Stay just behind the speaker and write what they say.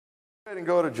Go ahead and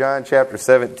go to John chapter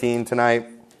 17 tonight.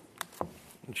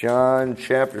 John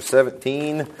chapter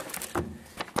 17.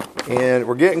 And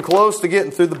we're getting close to getting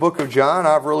through the book of John.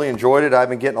 I've really enjoyed it. I've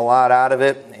been getting a lot out of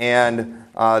it. And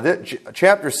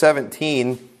chapter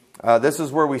 17, this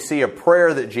is where we see a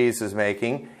prayer that Jesus is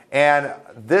making. And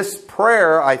this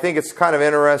prayer, I think it's kind of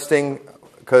interesting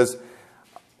because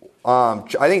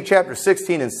I think chapter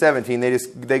 16 and 17,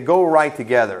 they go right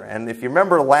together. And if you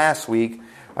remember last week,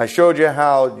 I showed you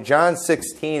how John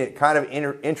 16, it kind of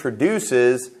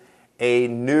introduces a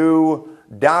new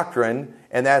doctrine,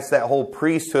 and that's that whole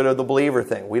priesthood of the believer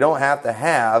thing. We don't have to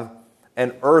have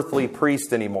an earthly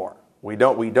priest anymore. We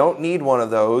don't need one of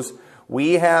those.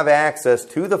 We have access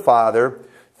to the Father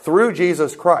through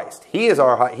Jesus Christ. He's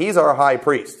our high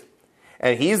priest.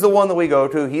 And He's the one that we go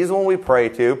to. He's the one we pray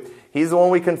to. He's the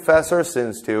one we confess our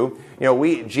sins to.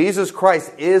 Jesus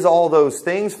Christ is all those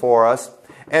things for us.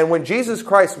 And when Jesus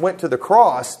Christ went to the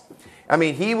cross,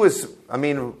 He was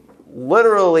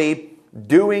literally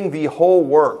doing the whole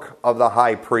work of the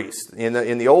high priest. In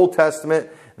the Old Testament,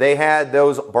 they had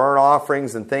those burnt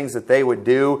offerings and things that they would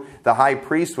do, the high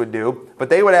priest would do, but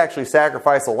they would actually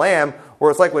sacrifice a lamb,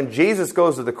 where it's like when Jesus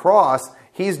goes to the cross,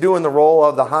 He's doing the role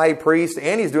of the high priest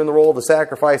and He's doing the role of the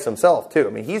sacrifice Himself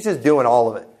too. He's just doing all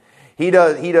of it. He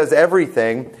does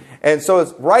everything. And so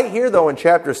it's right here though in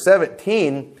chapter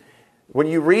 17, when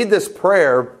you read this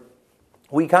prayer,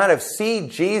 we kind of see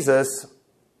Jesus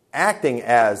acting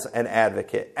as an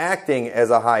advocate, acting as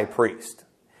a high priest.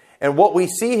 And what we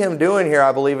see Him doing here,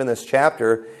 I believe, in this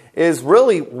chapter is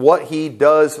really what He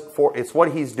does it's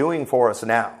what He's doing for us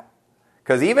now.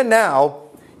 Because even now,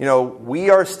 we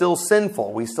are still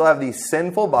sinful. We still have these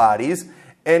sinful bodies,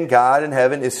 and God in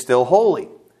heaven is still holy.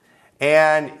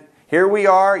 And here we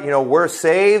are, we're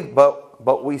saved,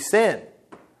 but we sin.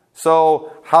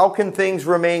 So how can things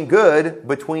remain good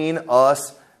between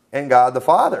us and God the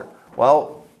Father?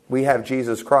 Well, we have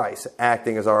Jesus Christ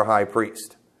acting as our high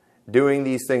priest, doing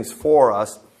these things for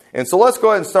us. And so let's go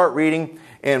ahead and start reading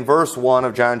in verse 1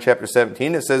 of John chapter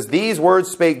 17. It says, "These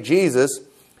words spake Jesus,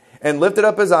 and lifted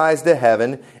up His eyes to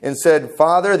heaven, and said,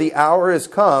 Father, the hour is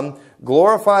come,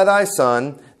 glorify Thy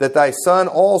Son, that Thy Son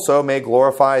also may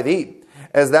glorify Thee,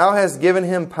 as Thou hast given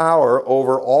Him power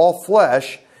over all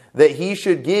flesh, that He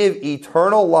should give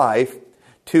eternal life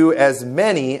to as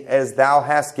many as Thou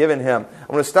hast given Him." I'm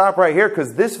going to stop right here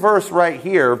because this verse right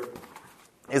here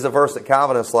is a verse that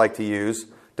Calvinists like to use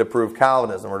to prove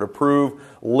Calvinism or to prove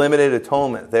limited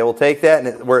atonement. They will take that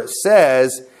and where it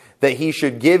says that He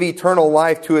should give eternal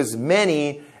life to as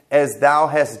many as Thou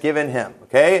hast given Him.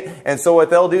 Okay? And so what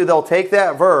they'll do, they'll take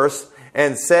that verse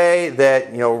and say that,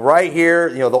 right here,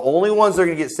 the only ones that are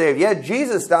going to get saved. Yeah,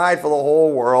 Jesus died for the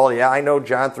whole world. Yeah, I know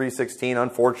John 3:16,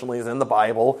 unfortunately, is in the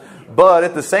Bible. But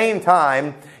at the same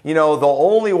time, the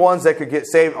only ones that could get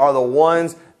saved are the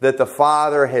ones that the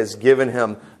Father has given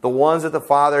Him. The ones that the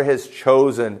Father has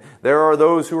chosen. There are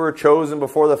those who were chosen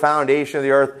before the foundation of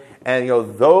the earth. And,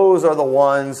 those are the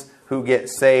ones who get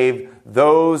saved.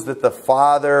 Those that the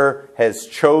Father has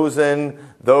chosen.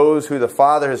 Those who the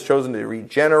Father has chosen to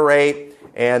regenerate,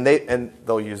 and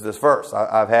they'll use this verse.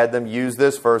 I've had them use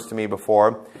this verse to me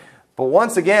before. But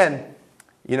once again,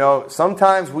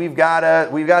 sometimes we've got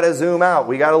to zoom out.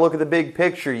 We got to look at the big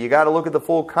picture. You got to look at the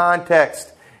full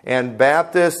context. And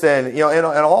Baptists and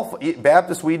all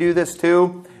Baptists, we do this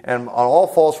too. And on all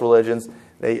false religions,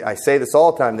 I say this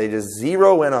all the time. They just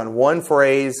zero in on one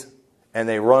phrase and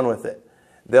they run with it.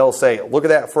 They'll say, "Look at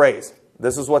that phrase.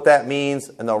 This is what that means,"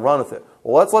 and they'll run with it.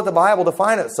 Well, let's let the Bible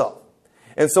define itself.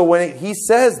 And so when He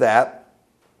says that,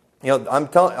 I'm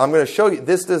going to show you,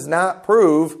 this does not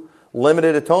prove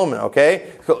limited atonement,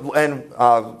 okay? And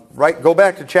go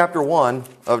back to chapter 1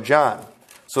 of John.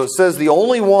 So it says the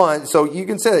only one, so you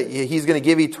can say that He's going to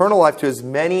give eternal life to as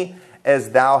many as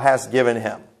Thou hast given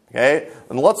Him, okay?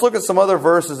 And let's look at some other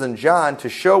verses in John to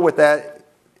show what that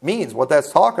means, what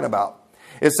that's talking about.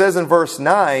 It says in verse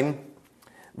 9,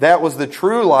 "That was the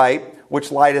true light,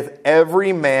 which lighteth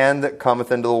every man that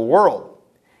cometh into the world.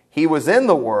 He was in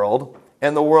the world,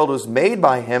 and the world was made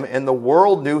by Him, and the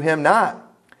world knew Him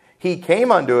not. He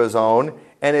came unto His own,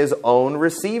 and His own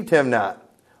received Him not.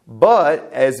 But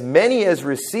as many as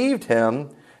received Him,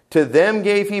 to them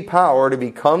gave He power to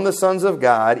become the sons of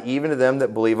God, even to them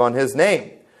that believe on His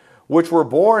name, which were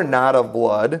born not of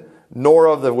blood, nor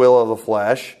of the will of the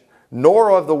flesh,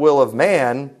 nor of the will of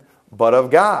man, but of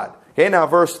God." Okay, now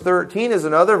verse 13 is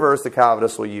another verse the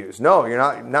Calvinists will use. No, you're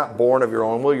not born of your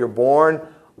own will. You're born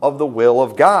of the will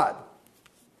of God.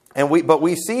 But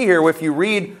we see here, if you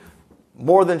read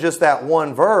more than just that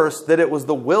one verse, that it was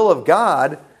the will of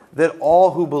God that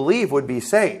all who believe would be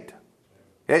saved.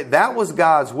 Okay? That was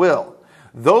God's will.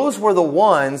 Those were the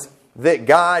ones that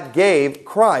God gave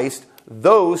Christ,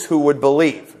 those who would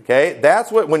believe. Okay,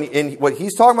 that's what what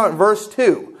he's talking about in verse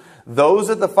 2. Those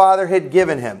that the Father had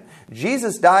given him.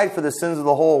 Jesus died for the sins of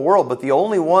the whole world, but the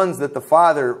only ones that the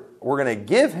Father were going to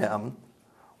give him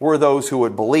were those who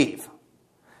would believe.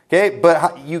 Okay,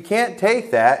 but you can't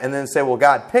take that and then say, well,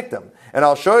 God picked them. And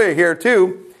I'll show you here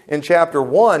too, in chapter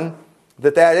 1,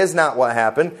 that is not what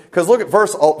happened. Because look at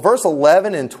verse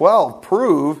 11 and 12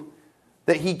 prove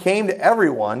that he came to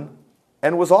everyone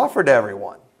and was offered to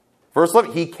everyone. Verse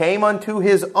 11, he came unto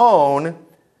his own,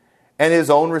 and his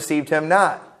own received him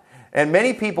not. And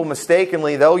many people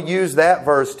mistakenly, they'll use that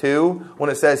verse too, when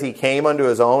it says he came unto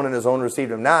his own and his own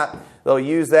received him not. They'll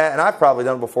use that, and I've probably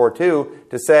done it before too,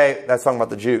 to say that's talking about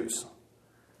the Jews.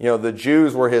 You know, the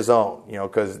Jews were his own, you know,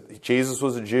 because Jesus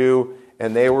was a Jew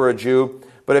and they were a Jew.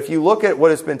 But if you look at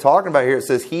what it's been talking about here, it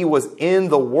says he was in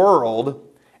the world,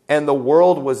 and the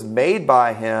world was made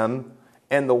by him,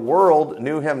 and the world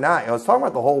knew him not. You know, it's talking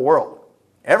about the whole world.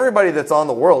 Everybody that's on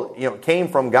the world, you know, came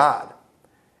from God.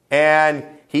 And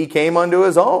he came unto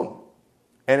his own,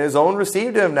 and his own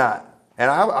received him not. And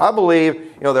I believe,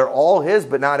 you know, they're all his,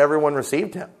 but not everyone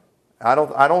received him. I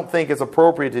don't think it's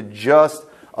appropriate to just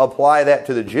apply that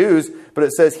to the Jews, but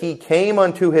it says he came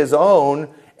unto his own,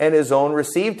 and his own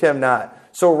received him not.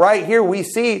 So right here we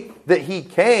see that he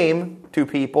came to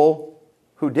people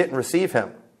who didn't receive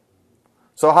him.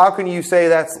 So how can you say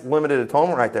that's limited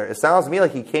atonement right there? It sounds to me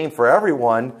like he came for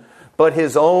everyone, but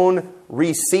his own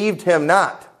received him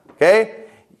not. Okay?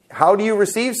 How do you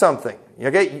receive something?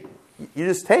 Okay? You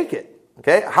just take it.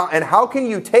 Okay? How can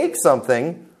you take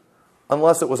something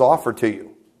unless it was offered to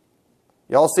you?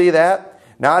 Y'all see that?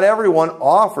 Not everyone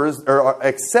offers or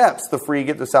accepts the free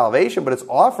gift of salvation, but it's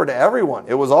offered to everyone.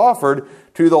 It was offered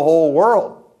to the whole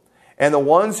world. And the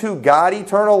ones who got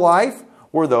eternal life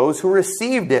were those who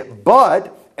received it.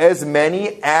 But as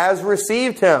many as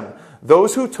received him,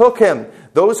 those who took him,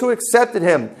 those who accepted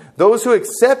him, those who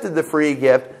accepted the free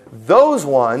gift, those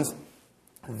ones,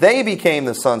 they became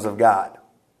the sons of God.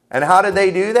 And how did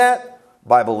they do that?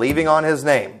 By believing on his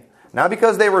name. Not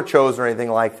because they were chosen or anything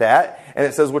like that. And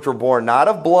it says, which were born not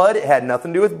of blood. It had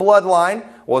nothing to do with bloodline.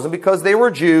 It wasn't because they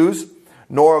were Jews,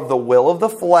 nor of the will of the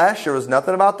flesh. There was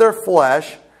nothing about their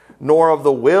flesh, nor of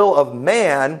the will of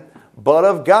man, but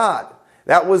of God.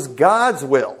 That was God's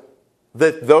will,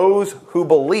 that those who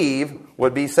believe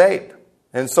would be saved.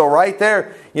 And so right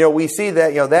there, you know, we see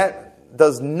that, you know, that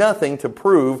does nothing to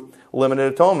prove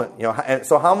limited atonement. You know, and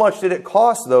so how much did it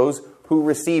cost those who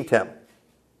received him?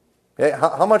 Okay,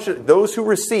 how much, those who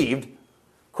received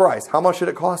Christ, how much did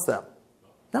it cost them?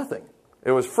 Nothing.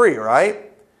 It was free,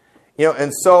 right? You know,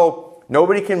 and so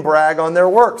nobody can brag on their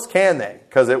works, can they?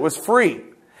 Because it was free.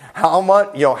 How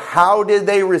much, you know, how did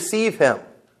they receive him?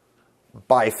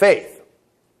 By faith.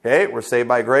 Okay, we're saved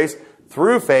by grace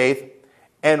through faith.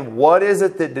 And what is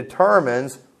it that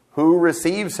determines who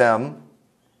receives him?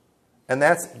 And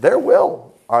that's their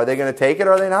will. Are they going to take it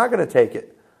or are they not going to take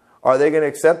it? Are they going to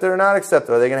accept it or not accept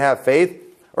it? Are they going to have faith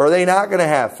or are they not going to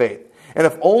have faith? And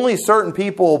if only certain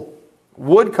people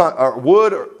would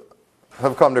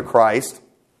have come to Christ,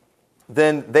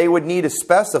 then they would need to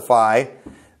specify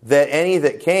that any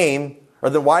that came, or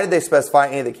then why did they specify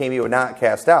any that came he would not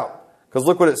cast out? Because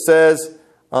look what it says.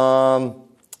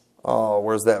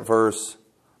 Where's that verse?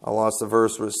 I lost the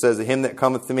verse where it says, him that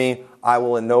cometh to me, I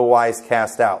will in no wise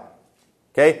cast out.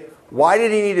 Okay? Why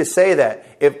did he need to say that?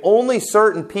 If only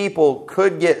certain people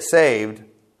could get saved,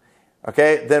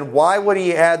 okay, then why would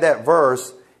he add that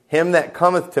verse, him that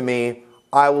cometh to me,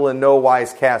 I will in no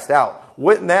wise cast out?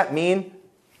 Wouldn't that mean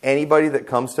anybody that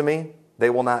comes to me, they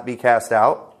will not be cast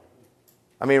out?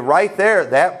 I mean, right there,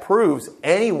 that proves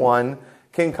anyone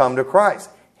can come to Christ.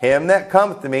 Him that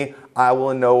cometh to me, I will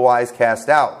in no wise cast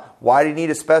out. Why do you need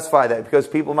to specify that? Because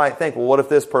people might think, well, what if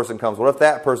this person comes? What if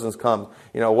that person's comes?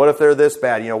 You know, what if they're this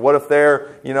bad? You know, what if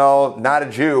they're, you know, not a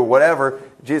Jew, whatever?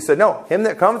 Jesus said, no, him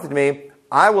that cometh to me,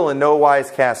 I will in no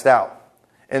wise cast out.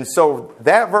 And so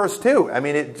that verse too, I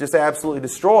mean, it just absolutely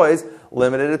destroys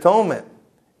limited atonement.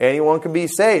 Anyone can be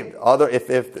saved. If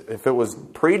it was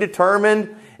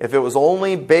predetermined, if it was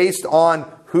only based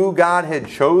on who God had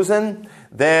chosen,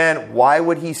 then why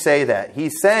would he say that?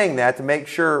 He's saying that to make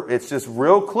sure it's just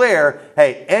real clear,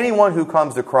 hey, anyone who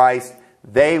comes to Christ,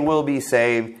 they will be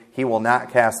saved. He will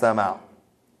not cast them out.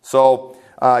 So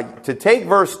to take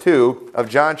verse 2 of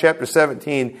John chapter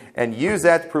 17 and use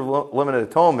that to prove limited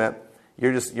atonement,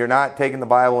 you're not taking the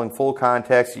Bible in full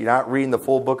context. You're not reading the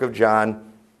full book of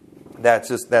John.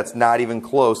 That's not even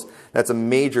close. That's a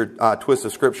major twist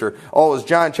of Scripture. Oh, it was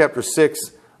John chapter 6,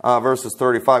 verses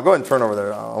 35. Go ahead and turn over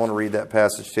there. I want to read that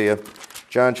passage to you.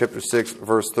 John chapter 6,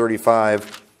 verse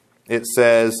 35, it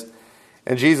says,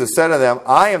 and Jesus said to them,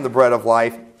 I am the bread of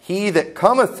life. He that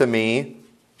cometh to me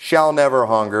shall never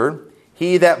hunger.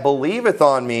 He that believeth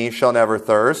on me shall never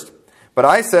thirst. But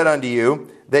I said unto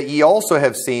you that ye also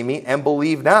have seen me, and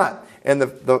believe not.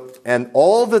 And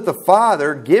all that the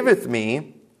Father giveth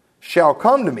me shall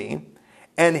come to me,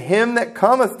 and him that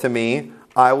cometh to me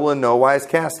I will in no wise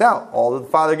cast out. All that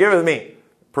the Father giveth me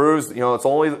proves,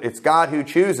 it's God who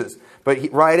chooses.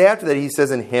 But right after that he says,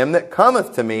 and him that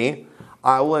cometh to me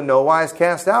I will in no wise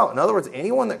cast out. In other words,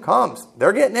 anyone that comes,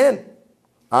 they're getting in.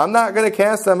 I'm not going to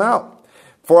cast them out.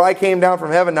 For I came down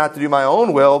from heaven not to do my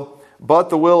own will,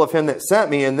 but the will of him that sent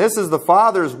me. And this is the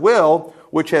Father's will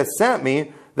which hath sent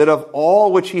me, that of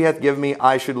all which he hath given me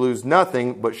I should lose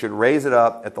nothing, but should raise it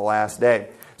up at the last day.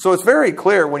 So it's very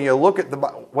clear when you look at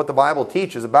what the Bible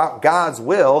teaches about God's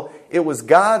will. It was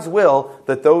God's will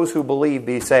that those who believe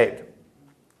be saved.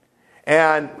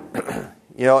 And,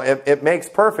 it makes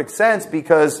perfect sense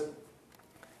because,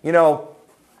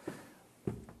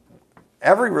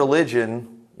 every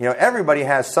religion, everybody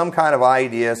has some kind of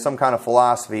idea, some kind of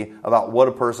philosophy about what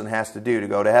a person has to do to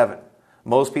go to heaven.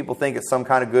 Most people think it's some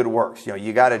kind of good works.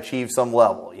 You got to achieve some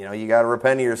level. You got to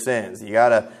repent of your sins. You got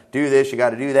to do this. You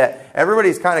got to do that.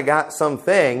 Everybody's kind of got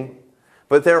something,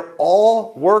 but they're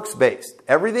all works-based.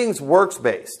 Everything's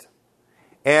works-based.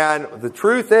 And the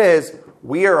truth is,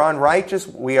 we are unrighteous.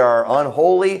 We are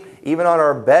unholy. Even on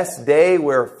our best day,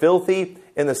 we're filthy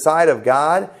in the sight of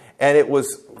God. And it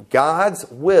was God's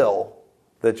will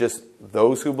that just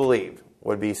those who believed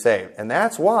would be saved. And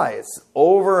that's why it's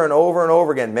over and over and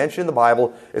over again mentioned in the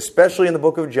Bible, especially in the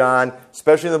book of John,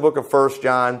 especially in the book of 1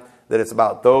 John, that it's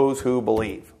about those who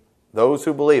believe. Those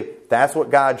who believe. That's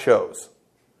what God chose.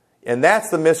 And that's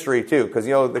the mystery too, because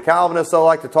the Calvinists all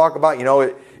like to talk about,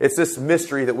 it's this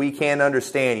mystery that we can't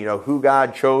understand, who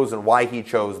God chose and why he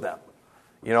chose them.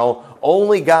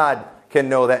 Only God can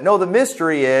know that. No, the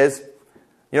mystery is,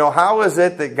 how is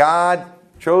it that God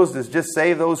chose to just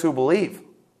save those who believe?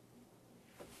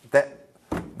 That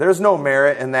there's no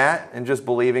merit in that, in just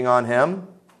believing on him.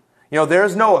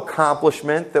 There's no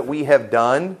accomplishment that we have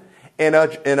done in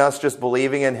us just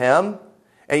believing in him.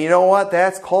 And you know what?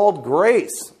 That's called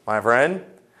grace, my friend.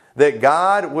 That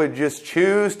God would just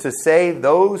choose to save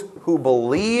those who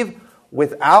believe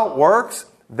without works.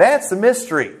 That's the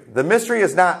mystery. The mystery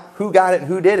is not who got it and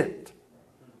who didn't.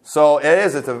 So it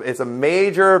is. It's a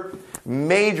major,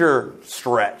 major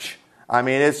stretch. I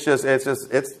mean, it's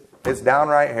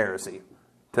downright heresy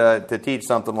to teach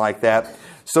something like that.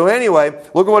 So anyway,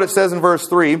 look at what it says in verse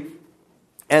 3.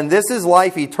 And this is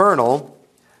life eternal,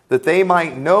 that they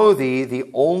might know thee, the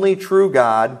only true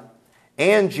God,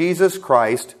 and Jesus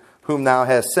Christ, whom thou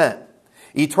hast sent.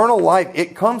 Eternal life,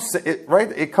 it comes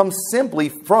simply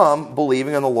from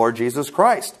believing in the Lord Jesus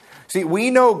Christ. See,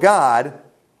 we know God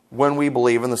when we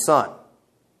believe in the Son.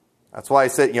 That's why I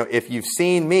said, if you've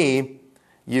seen me,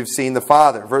 you've seen the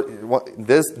Father.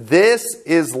 This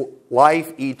is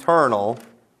life eternal,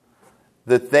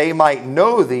 that they might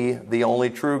know thee, the only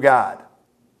true God.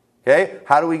 Okay?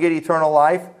 How do we get eternal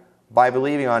life? By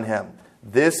believing on him.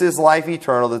 This is life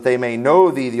eternal, that they may know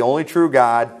thee, the only true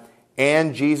God,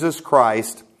 and Jesus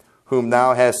Christ, whom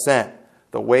thou hast sent.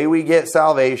 The way we get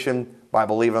salvation, by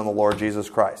believing on the Lord Jesus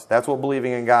Christ. That's what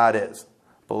believing in God is.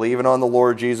 Believing on the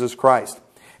Lord Jesus Christ.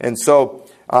 And so,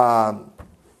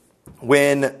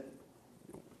 when,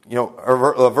 look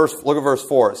at verse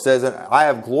 4. It says, I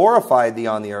have glorified thee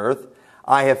on the earth.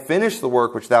 I have finished the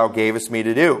work which thou gavest me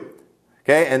to do.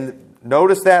 Okay, and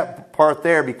notice that part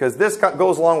there, because this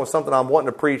goes along with something I'm wanting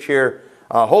to preach here,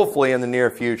 hopefully in the near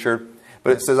future.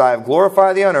 But it says, I have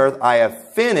glorified thee on earth. I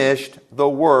have finished the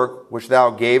work which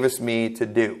thou gavest me to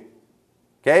do.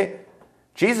 Okay?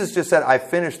 Jesus just said, I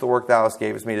finished the work thou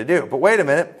gavest me to do. But wait a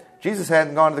minute. Jesus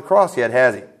hadn't gone to the cross yet,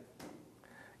 has he?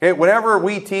 Okay, whenever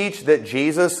we teach that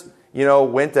Jesus,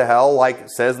 went to hell, like it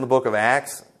says in the book of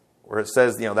Acts, where it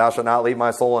says, thou shalt not leave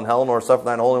my soul in hell, nor suffer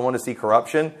thine Holy One to see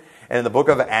corruption. And in the book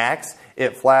of Acts,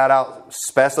 it flat out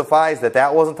specifies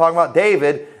that wasn't talking about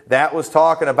David, that was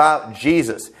talking about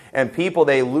Jesus. And people,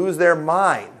 they lose their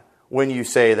mind when you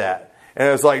say that. And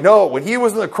it's like, no, when he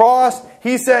was on the cross,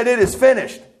 he said it is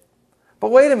finished.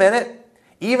 But wait a minute.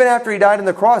 Even after he died on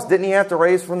the cross, didn't he have to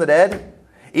raise from the dead?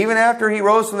 Even after he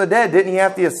rose from the dead, didn't he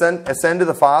have to ascend to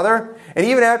the Father? And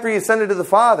even after he ascended to the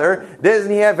Father,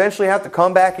 doesn't he eventually have to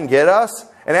come back and get us?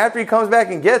 And after he comes back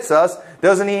and gets us,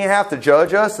 doesn't he have to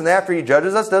judge us? And after he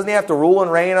judges us, doesn't he have to rule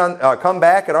and reign come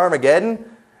back at Armageddon?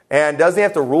 And doesn't he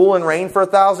have to rule and reign for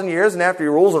 1,000 years? And after he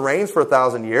rules and reigns for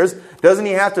 1,000 years, doesn't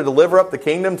he have to deliver up the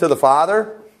kingdom to the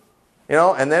Father?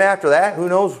 And then after that, who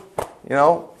knows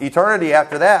eternity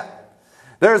after that.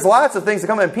 There's lots of things that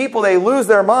come in. People, they lose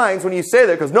their minds when you say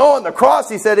that, because no, on the cross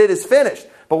he said it is finished.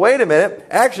 But wait a minute,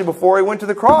 actually before he went to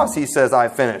the cross he says, I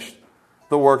finished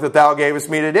the work that thou gavest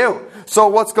me to do. So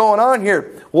what's going on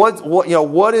here?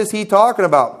 What is he talking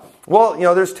about? Well,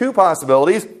 there's two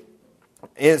possibilities.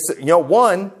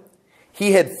 One,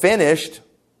 he had finished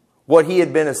what he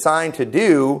had been assigned to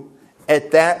do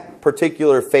at that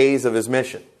particular phase of his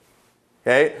mission.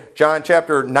 Okay? John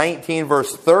chapter 19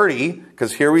 verse 30,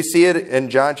 because here we see it in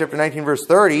John chapter 19 verse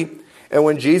 30, and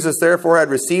when Jesus therefore had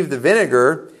received the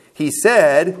vinegar, he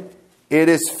said, it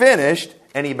is finished,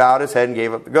 and he bowed his head and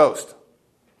gave up the ghost.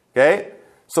 Okay?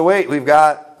 So wait,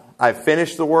 I've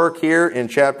finished the work here in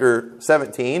chapter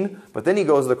 17, but then he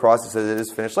goes to the cross and says it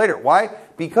is finished later. Why?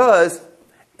 Because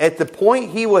at the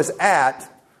point he was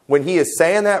at, when he is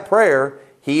saying that prayer,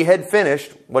 he had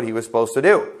finished what he was supposed to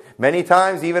do. Many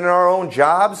times, even in our own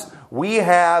jobs, we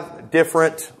have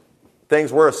different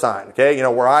things we're assigned. Okay,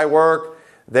 where I work,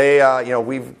 they,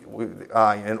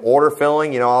 in order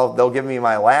filling, they'll give me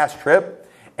my last trip.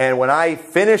 And when I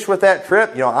finish with that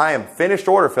trip, I am finished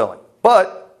order filling.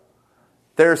 But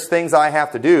there's things I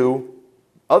have to do,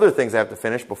 other things I have to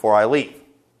finish before I leave.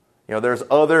 There's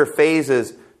other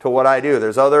phases to what I do.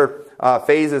 There's other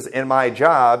phases in my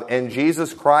job. And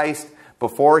Jesus Christ,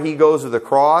 before he goes to the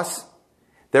cross,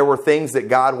 there were things that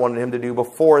God wanted him to do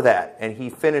before that. And he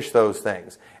finished those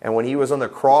things. And when he was on the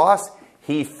cross,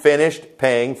 he finished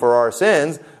paying for our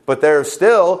sins. But there are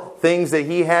still things that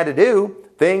he had to do.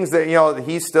 Things that,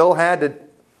 he still had to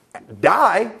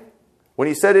die. When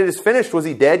he said it is finished, was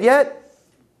he dead yet?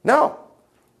 No.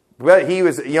 But he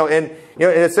was, and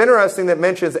it's interesting that it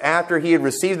mentions after he had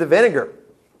received the vinegar.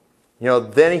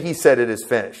 Then he said it is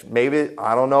finished. Maybe,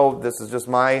 I don't know, this is just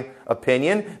my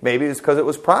opinion. Maybe it's because it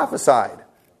was prophesied.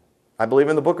 I believe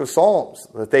in the book of Psalms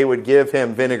that they would give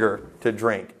him vinegar to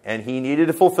drink. And he needed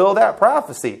to fulfill that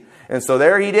prophecy. And so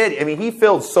there he did. He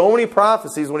filled so many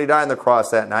prophecies when he died on the cross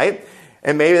that night.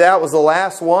 And maybe that was the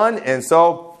last one. And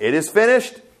so it is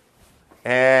finished.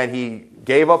 And he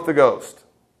gave up the ghost.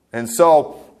 And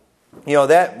so,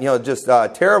 just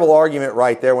a terrible argument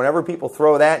right there. Whenever people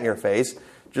throw that in your face,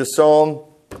 just show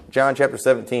them John chapter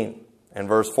 17 and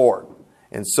verse 4.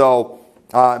 And so,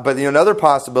 but another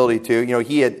possibility too,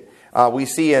 we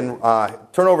see in,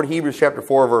 turn over to Hebrews chapter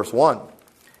 4 verse 1.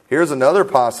 Here's another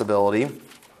possibility,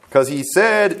 because he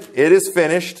said it is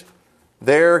finished.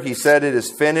 There he said it is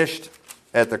finished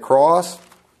at the cross.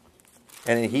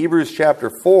 And in Hebrews chapter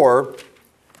 4,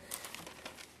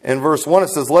 in verse 1 it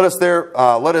says, Let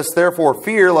us therefore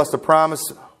fear, lest the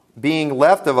promise being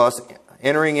left of us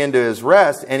entering into his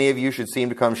rest, any of you should seem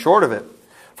to come short of it.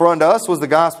 For unto us was the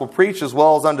gospel preached as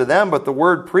well as unto them, but the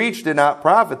word preached did not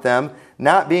profit them,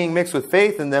 not being mixed with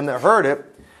faith in them that heard it.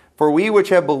 For we which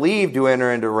have believed do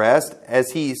enter into rest,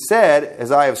 as he said,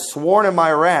 As I have sworn in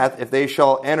my wrath, if they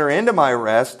shall enter into my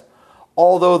rest,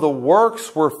 although the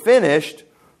works were finished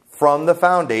from the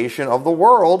foundation of the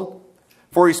world.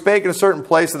 For he spake in a certain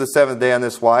place of the seventh day on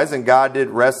this wise, and God did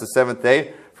rest the seventh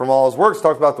day from all his works.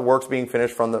 Talks about the works being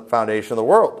finished from the foundation of the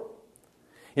world.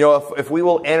 If we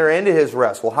will enter into his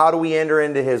rest. Well, how do we enter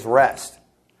into his rest?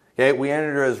 Okay, we enter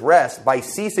into his rest by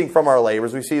ceasing from our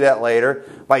labors. We see that later.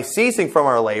 By ceasing from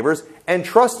our labors and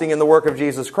trusting in the work of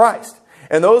Jesus Christ.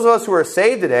 And those of us who are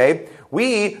saved today,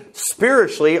 we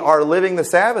spiritually are living the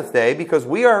Sabbath day because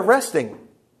we are resting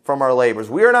from our labors.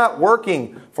 We are not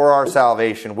working for our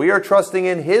salvation. We are trusting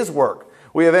in his work.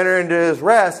 We have entered into his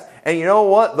rest. And you know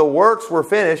what? The works were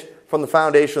finished from the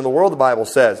foundation of the world, the Bible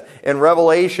says. In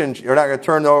Revelation, you're not going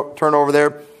to turn over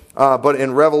there, but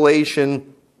in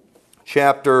Revelation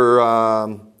chapter,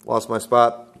 lost my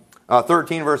spot,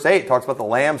 13 verse 8, talks about the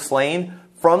Lamb slain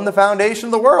from the foundation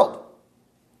of the world.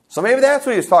 So maybe that's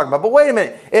what he was talking about. But wait a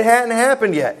minute, it hadn't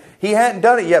happened yet. He hadn't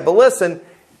done it yet. But listen,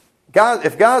 God,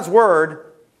 if God's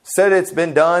word said it's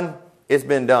been done, it's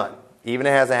been done. Even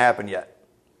if it hasn't happened yet.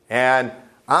 And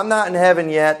I'm not in heaven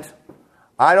yet.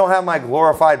 I don't have my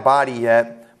glorified body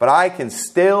yet. But I can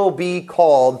still be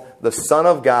called the Son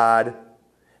of God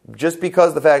just because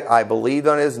of the fact I believed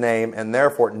on his name. And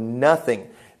therefore nothing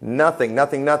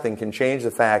can change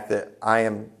the fact that I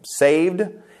am saved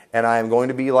and I am going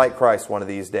to be like Christ one of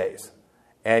these days.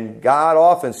 And God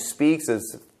often speaks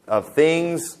of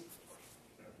things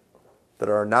that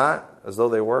are not as though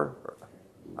they were.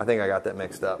 I think I got that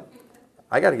mixed up.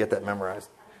 I got to get that memorized.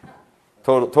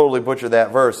 Totally butchered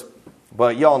that verse.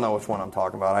 But y'all know which one I'm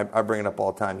talking about. I bring it up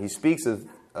all the time. He speaks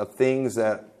of things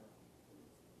that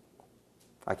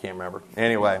I can't remember.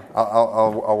 Anyway,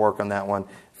 I'll work on that one.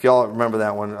 If y'all remember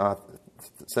that one,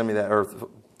 send me that or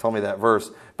tell me that verse.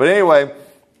 But anyway,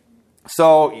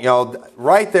 So,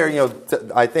 right there,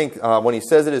 I think when he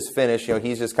says it is finished,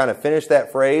 he's just kind of finished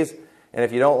that phrase. And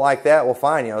if you don't like that, well,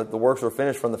 fine. The works were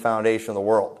finished from the foundation of the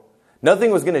world.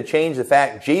 Nothing was going to change the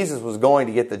fact Jesus was going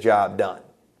to get the job done.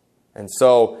 And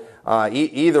so,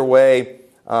 either way,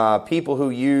 people who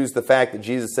use the fact that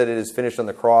Jesus said it is finished on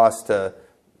the cross to,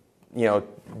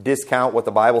 discount what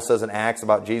the Bible says in Acts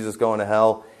about Jesus going to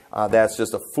hell, that's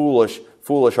just a foolish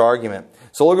argument.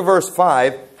 So look at verse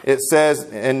 5. It says,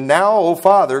 "And now, O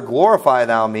Father, glorify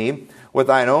thou me with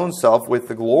thine own self, with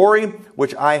the glory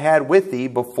which I had with thee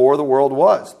before the world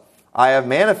was. I have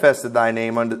manifested thy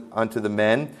name unto the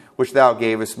men which thou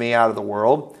gavest me out of the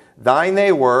world. Thine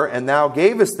they were, and thou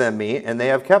gavest them me, and they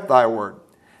have kept thy word.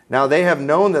 Now they have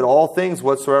known that all things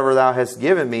whatsoever thou hast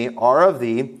given me are of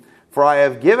thee, for I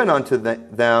have given unto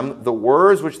them the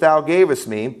words which thou gavest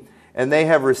me, and they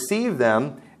have received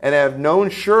them, and have known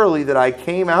surely that I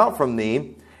came out from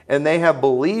thee, and they have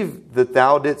believed that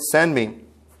thou didst send me."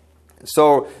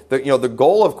 So, the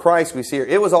goal of Christ we see here,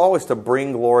 it was always to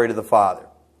bring glory to the Father.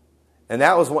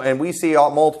 And we see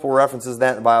multiple references to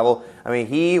that in the Bible.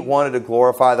 He wanted to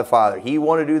glorify the Father. He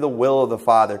wanted to do the will of the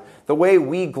Father. The way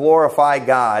we glorify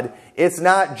God, it's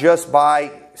not just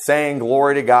by saying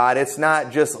glory to God. It's not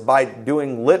just by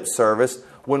doing lip service.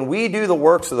 When we do the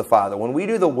works of the Father, when we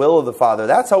do the will of the Father,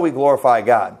 that's how we glorify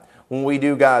God, when we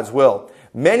do God's will.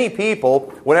 Many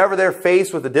people, whenever they're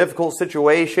faced with a difficult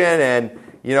situation and,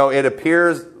 it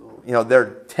appears,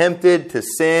 they're tempted to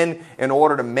sin in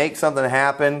order to make something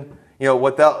happen,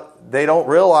 they don't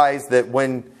realize that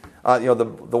when,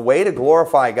 the way to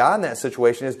glorify God in that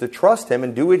situation is to trust Him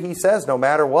and do what He says no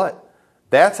matter what.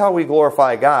 That's how we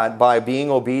glorify God, by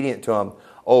being obedient to Him,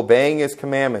 obeying His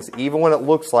commandments, even when it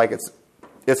looks like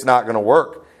it's not going to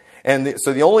work. And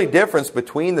so the only difference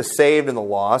between the saved and the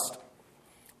lost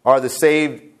are the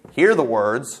saved hear the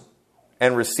words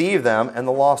and receive them, and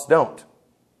the lost don't.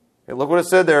 Okay, look what it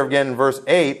said there again in verse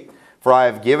 8. "For I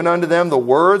have given unto them the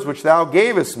words which thou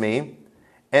gavest me,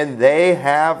 and they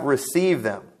have received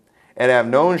them, and have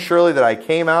known surely that I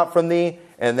came out from thee,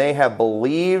 and they have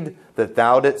believed that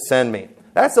thou didst send me."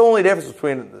 That's the only difference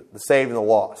between the saved and the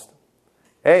lost.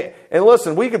 Hey, and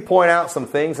listen, we could point out some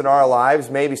things in our lives,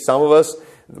 maybe some of us,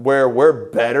 where we're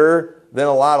better than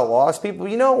a lot of lost people.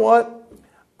 You know what?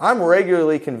 I'm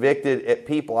regularly convicted at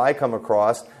people I come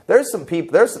across. There's some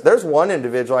people. There's one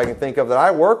individual I can think of that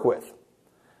I work with,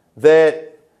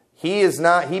 that he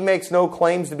makes no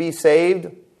claims to be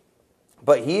saved,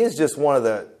 but he is just one of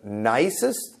the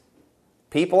nicest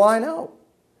people I know.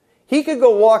 He could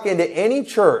go walk into any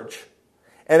church,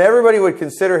 and everybody would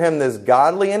consider him this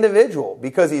godly individual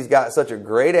because he's got such a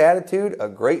great attitude, a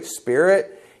great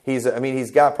spirit. He's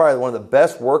got probably one of the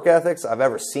best work ethics I've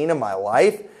ever seen in my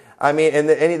life. And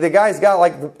the guy's got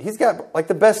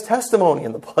the best testimony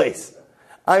in the place.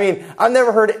 I've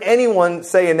never heard anyone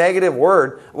say a negative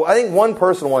word. Well, I think one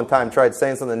person one time tried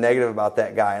saying something negative about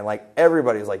that guy, and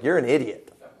everybody was like, "You're an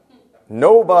idiot."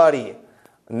 Nobody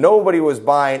was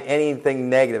buying anything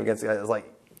negative against the guy. It was like,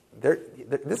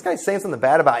 this guy's saying something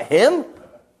bad about him?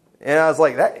 And I was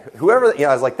like,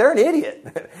 they're an idiot.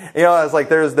 I was like,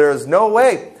 there's no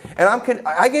way. And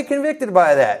I get convicted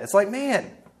by that. It's like,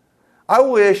 man, I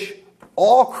wish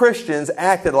all Christians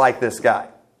acted like this guy,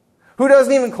 who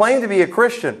doesn't even claim to be a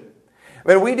Christian.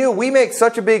 We make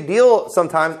such a big deal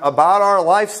sometimes about our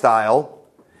lifestyle,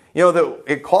 that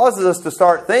it causes us to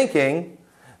start thinking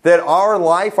that our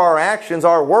life, our actions,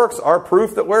 our works are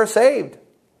proof that we're saved.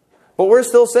 But we're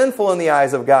still sinful in the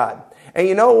eyes of God. And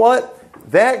you know what?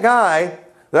 That guy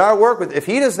that I work with, if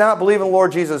he does not believe in the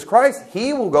Lord Jesus Christ,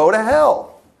 he will go to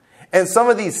hell. And some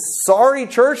of these sorry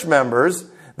church members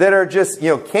that are just,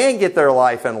 can't get their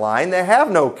life in line, they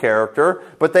have no character,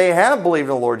 but they have believed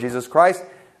in the Lord Jesus Christ,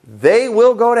 they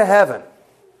will go to heaven.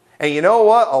 And you know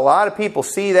what? A lot of people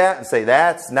see that and say,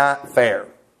 that's not fair.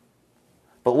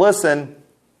 But listen,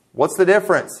 what's the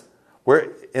difference?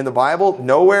 In the Bible,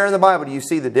 nowhere in the Bible do you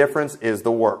see the difference is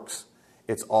the works.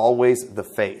 It's always the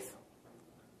faith.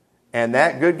 And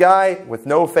that good guy with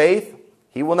no faith,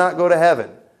 he will not go to heaven.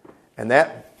 And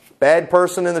that bad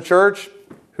person in the church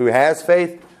who has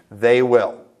faith, they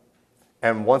will.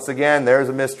 And once again, there's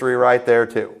a mystery right there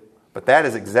too. But that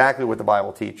is exactly what the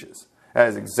Bible teaches. That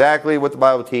is exactly what the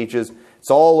Bible teaches.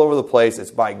 It's all over the place.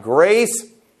 It's by grace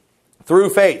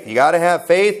through faith. You got to have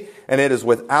faith, and it is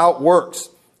without works.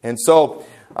 And so,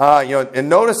 and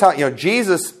notice how,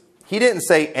 Jesus, he didn't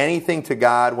say anything to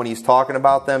God when he's talking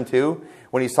about them too.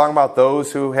 When he's talking about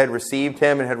those who had received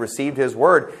him and had received his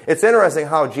word. It's interesting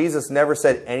how Jesus never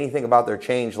said anything about their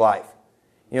changed life.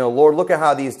 Lord, look at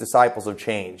how these disciples have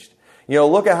changed.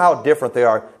 Look at how different they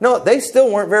are. No, they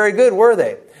still weren't very good, were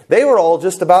they? They were all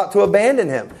just about to abandon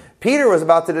him. Peter was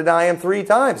about to deny him 3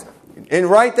 times. And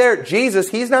right there, Jesus,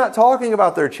 he's not talking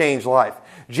about their changed life.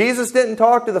 Jesus didn't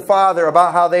talk to the Father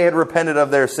about how they had repented of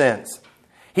their sins.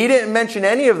 He didn't mention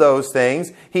any of those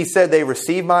things. He said they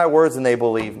receive my words and they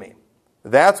believe me.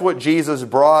 That's what Jesus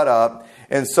brought up.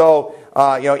 And so,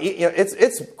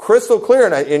 it's crystal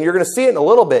clear, and you're going to see it in a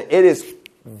little bit. It is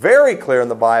very clear in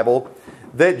the Bible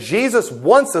that Jesus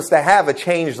wants us to have a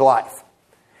changed life.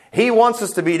 He wants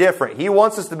us to be different. He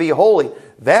wants us to be holy.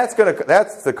 That's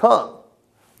to come.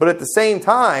 But at the same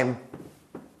time,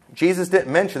 Jesus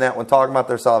didn't mention that when talking about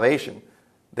their salvation.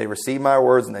 They receive my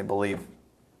words and they believe.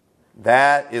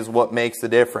 That is what makes the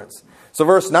difference. So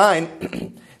verse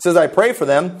 9 says, I pray for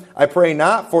them. I pray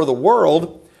not for the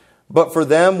world, but for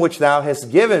them which thou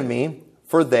hast given me,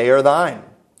 for they are thine.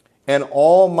 And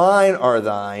all mine are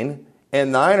thine,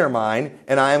 and thine are mine,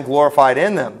 and I am glorified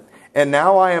in them. And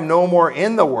now I am no more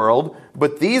in the world,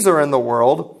 but these are in the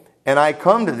world, and I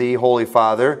come to thee, Holy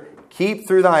Father, keep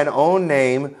through thine own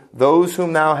name those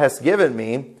whom thou hast given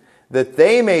me, that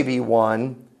they may be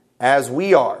one as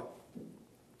we are.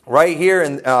 Right here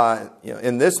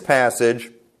in this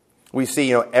passage, we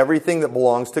see everything that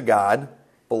belongs to God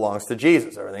belongs to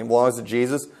Jesus. Everything belongs to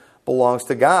Jesus belongs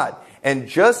to God. And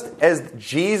just as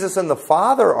Jesus and the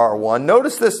Father are one,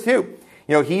 notice this too.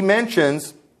 He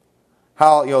mentions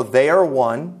how they are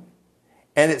one,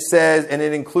 and it says, and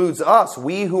it includes us.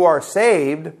 We who are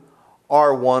saved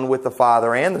are one with the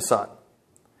Father and the Son.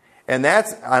 And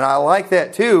I like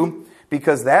that too,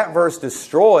 because that verse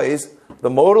destroys the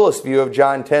modalist view of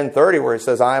John 10:30, where it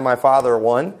says, I and my Father are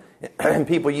one. And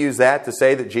people use that to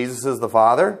say that Jesus is the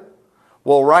Father.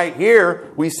 Well, right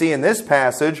here, we see in this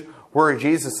passage where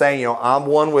Jesus is saying, I'm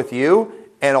one with you,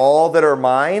 and all that are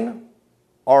mine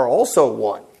are also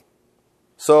one.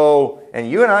 So, and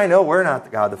you and I know we're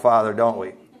not God the Father, don't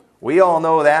we? We all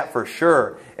know that for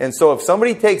sure. And so if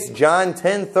somebody takes John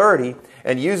 10:30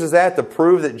 and uses that to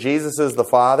prove that Jesus is the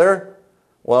Father,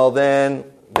 well then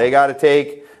they got to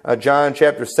take John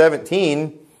chapter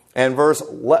 17 and verse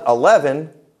 11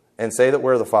 and say that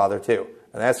we're the Father too.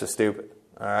 And that's just stupid.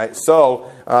 All right,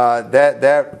 so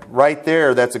that right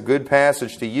there, that's a good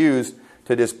passage to use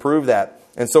to disprove that.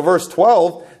 And so verse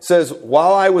 12 says,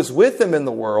 while I was with them in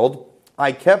the world,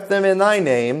 I kept them in thy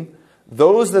name.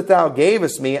 Those that thou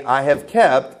gavest me I have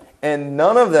kept, and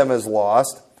none of them is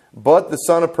lost, but the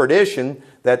son of perdition,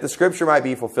 that the scripture might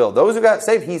be fulfilled. Those who got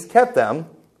saved, he's kept them,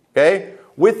 okay,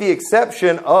 with the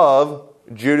exception of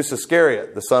Judas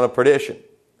Iscariot, the son of perdition.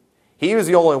 He was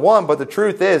the only one, but the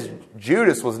truth is,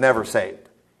 Judas was never saved.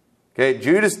 Okay,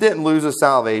 Judas didn't lose his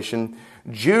salvation.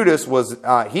 Judas was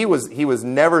he was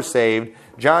never saved.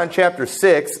 John chapter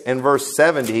 6 and verse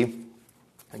 70.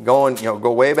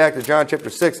 Go way back to John chapter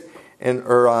 6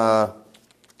 not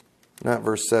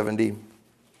verse 70.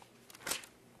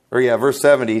 Verse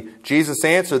 70. Jesus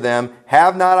answered them,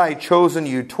 have not I chosen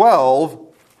you 12,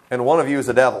 and one of you is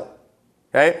a devil.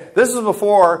 Okay? This was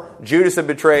before Judas had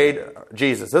betrayed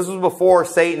Jesus. This was before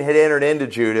Satan had entered into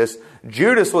Judas.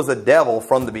 Judas was a devil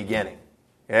from the beginning.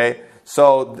 Okay?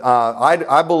 So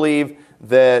I believe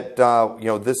that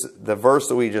the verse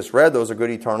that we just read, those are good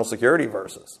eternal security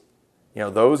verses.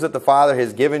 Those that the Father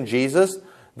has given Jesus,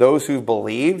 those who've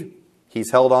believed,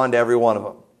 he's held on to every one of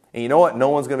them. And you know what? No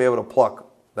one's going to be able to pluck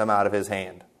them out of his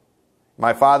hand.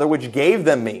 My Father which gave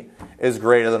them me is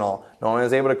greater than all. No one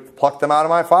is able to pluck them out of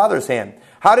my Father's hand.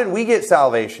 How did we get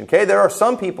salvation? Okay, there are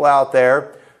some people out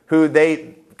there who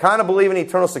they kind of believe in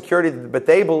eternal security, but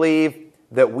they believe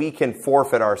that we can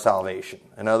forfeit our salvation.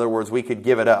 In other words, we could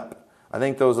give it up. I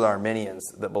think those are the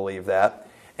Arminians that believe that.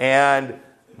 And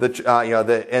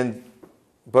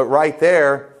but right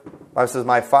there, Bible says,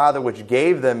 my Father which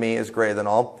gave them me is greater than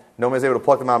all. No man is able to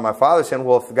pluck them out of my Father's hand.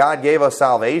 Well, if God gave us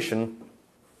salvation,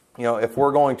 if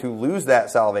we're going to lose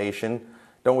that salvation,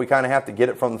 don't we kind of have to get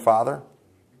it from the Father?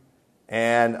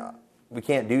 And we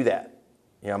can't do that.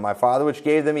 My Father which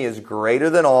gave them me is greater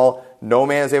than all. No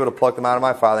man is able to pluck them out of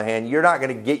my Father's hand. You're not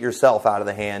going to get yourself out of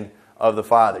the hand of the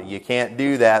Father. You can't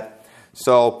do that.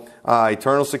 So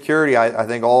eternal security, I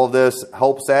think all of this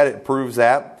helps that. It proves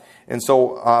that. And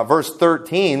so verse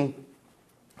 13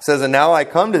 says, and now I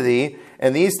come to thee,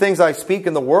 and these things I speak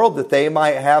in the world, that they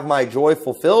might have my joy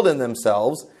fulfilled in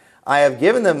themselves. I have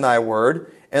given them thy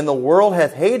word, and the world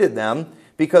hath hated them,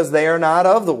 because they are not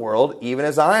of the world, even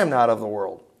as I am not of the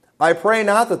world. I pray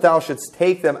not that thou shouldst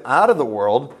take them out of the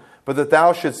world, but that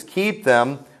thou shouldst keep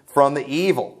them from the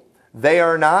evil. They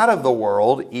are not of the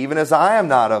world, even as I am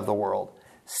not of the world.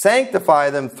 Sanctify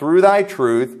them through thy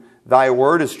truth. Thy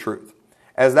word is truth.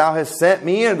 As thou hast sent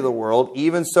me into the world,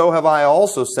 even so have I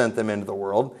also sent them into the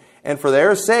world. And for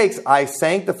their sakes I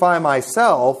sanctify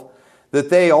myself, that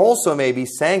they also may be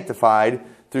sanctified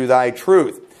through thy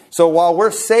truth. So while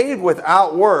we're saved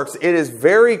without works, it is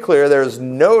very clear, there's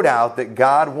no doubt that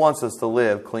God wants us to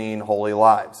live clean, holy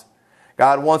lives.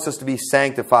 God wants us to be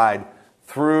sanctified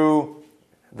through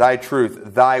thy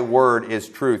truth. Thy word is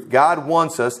truth. God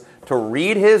wants us to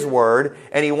read His word,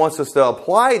 and He wants us to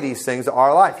apply these things to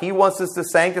our life. He wants us to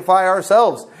sanctify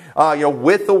ourselves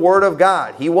with the word of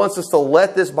God. He wants us to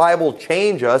let this Bible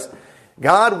change us.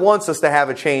 God wants us to have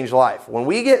a changed life. When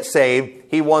we get saved,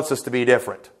 He wants us to be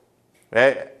different.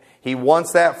 Okay? He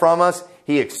wants that from us.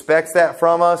 He expects that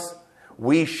from us.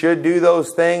 We should do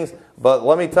those things. But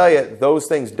let me tell you, those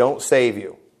things don't save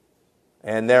you.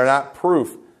 And they're not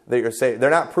proof that you're saved. They're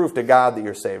not proof to God that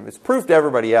you're saved. It's proof to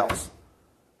everybody else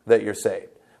that you're saved.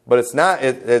 But it's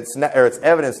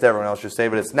evidence to everyone else you're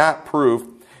saved, but it's not proof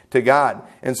to God.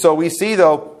 And so we see,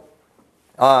 though,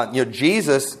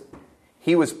 Jesus,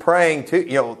 He was praying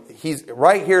to, He's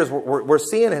right here, we're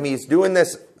seeing Him. He's doing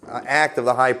this act of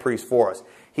the high priest for us.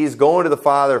 He's going to the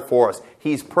Father for us.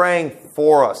 He's praying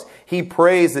for us. He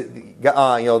prays that,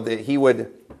 that He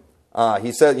would,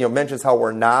 He said, mentions how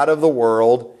we're not of the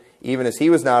world, even as He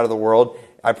was not of the world.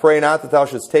 I pray not that thou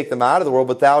shouldst take them out of the world,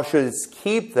 but thou shouldst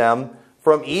keep them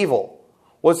from evil.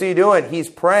 What's He doing? He's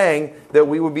praying that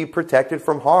we would be protected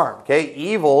from harm. Okay,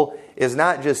 evil is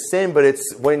not just sin, but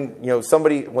it's when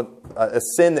a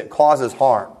sin that causes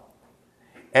harm.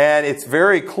 And it's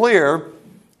very clear,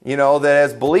 that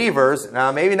as believers,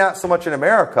 now maybe not so much in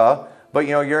America, but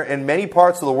you're in many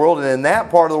parts of the world, and in that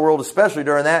part of the world, especially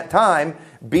during that time,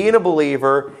 being a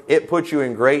believer, it puts you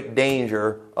in great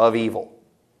danger of evil.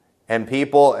 And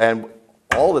people, and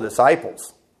all the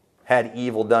disciples had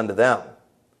evil done to them.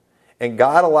 And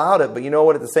God allowed it, but you know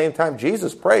what? At the same time,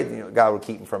 Jesus prayed God would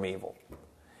keep them from evil.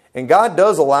 And God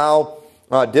does allow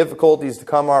difficulties to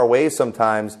come our way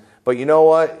sometimes, but you know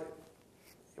what?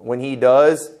 When He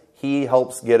does, He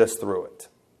helps get us through it.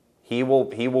 He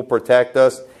will protect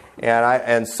us,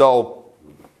 and so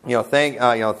thank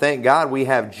God we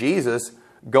have Jesus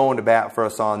going to bat for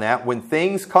us on that. When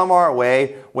things come our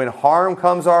way, when harm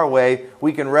comes our way,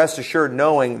 we can rest assured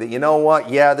knowing that,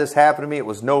 yeah, this happened to me, it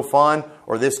was no fun,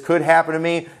 or this could happen to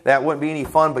me, that wouldn't be any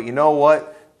fun, but you know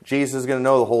what? Jesus is going to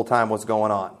know the whole time what's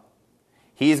going on.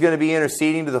 He's going to be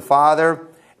interceding to the Father,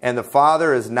 and the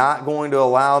Father is not going to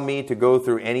allow me to go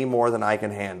through any more than I can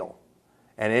handle.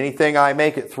 And anything I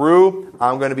make it through,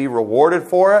 I'm going to be rewarded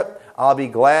for it. I'll be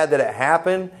glad that it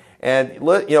happened. And,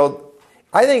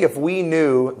 I think if we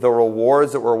knew the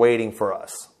rewards that were waiting for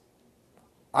us,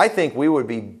 I think we would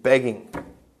be begging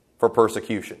for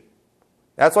persecution.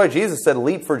 That's why Jesus said,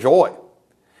 leap for joy.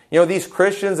 These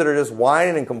Christians that are just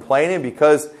whining and complaining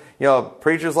because,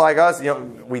 preachers like us,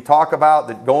 we talk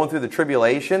about going through the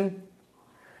tribulation.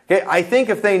 Okay, I think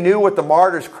if they knew what the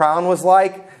martyr's crown was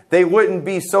like, they wouldn't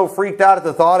be so freaked out at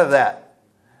the thought of that.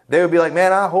 They would be like,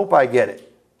 man, I hope I get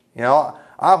it.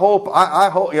 I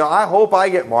hope I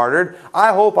get martyred.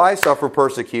 I hope I suffer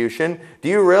persecution. Do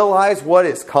you realize what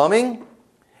is coming?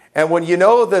 And when you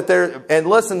know that and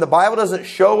listen, the Bible doesn't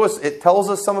show us, it tells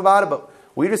us some about it, but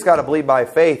we just got to believe by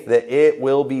faith that it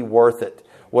will be worth it.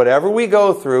 Whatever we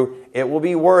go through, it will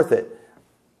be worth it.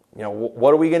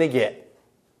 What are we going to get?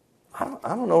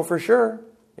 I don't know for sure.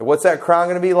 What's that crown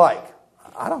going to be like?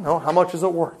 I don't know. How much is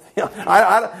it worth?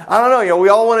 I don't know. We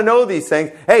all want to know these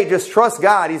things. Hey, just trust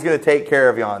God. He's going to take care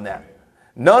of you on that.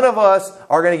 None of us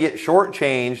are going to get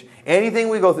shortchanged. Anything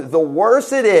we go through, the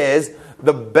worse it is,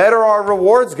 the better our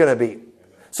reward's going to be.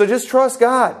 So just trust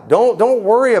God. Don't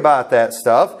worry about that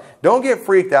stuff. Don't get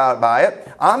freaked out by it.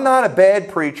 I'm not a bad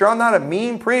preacher. I'm not a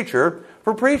mean preacher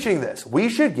for preaching this. We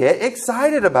should get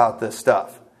excited about this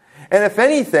stuff. And if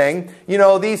anything,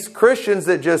 these Christians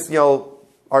that just,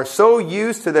 are so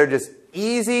used to their just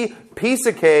easy piece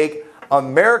of cake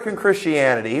American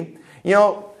Christianity,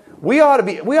 we ought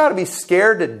to be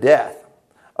scared to death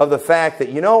of the fact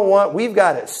that, we've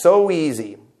got it so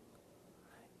easy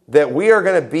that we are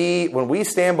going to be, when we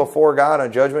stand before God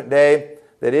on Judgment Day,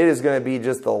 that it is going to be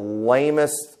just the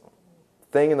lamest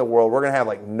thing in the world. We're going to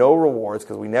have no rewards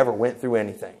because we never went through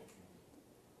anything.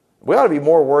 We ought to be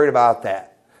more worried about that.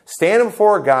 Standing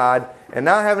before God and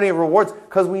not have any rewards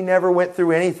because we never went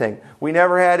through anything. We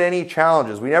never had any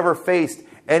challenges. We never faced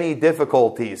any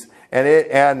difficulties.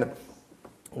 And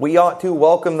we ought to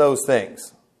welcome those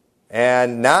things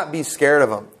and not be scared of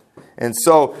them. And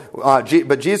so,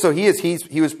 but Jesus, so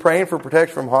he was praying for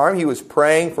protection from harm. He was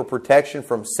praying for protection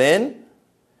from sin.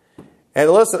 And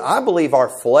listen, I believe our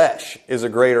flesh is a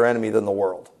greater enemy than the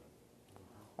world.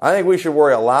 I think we should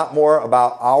worry a lot more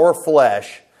about our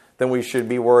flesh than we should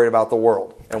be worried about the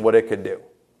world and what it could do.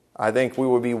 I think we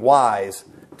would be wise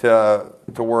to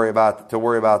worry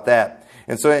about that.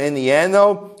 And so in the end,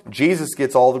 though, Jesus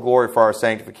gets all the glory for our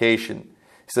sanctification.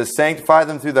 He says, sanctify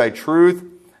them through thy truth.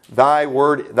 Thy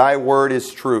word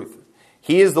is truth.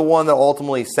 He is the one that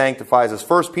ultimately sanctifies us.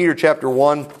 1 Peter chapter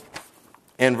 1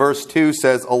 and verse 2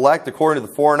 says, elect according to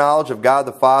the foreknowledge of God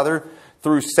the Father,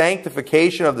 through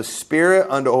sanctification of the Spirit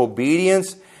unto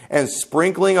obedience and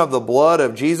sprinkling of the blood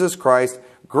of Jesus Christ,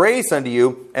 grace unto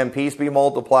you and peace be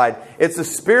multiplied. It's the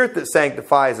Spirit that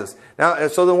sanctifies us. Now,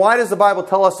 so then why does the Bible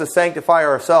tell us to sanctify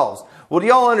ourselves? Well, do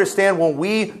y'all understand when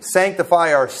we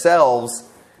sanctify ourselves,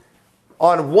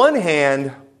 on one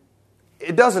hand,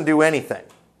 it doesn't do anything.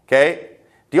 Okay?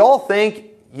 Do y'all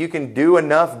think you can do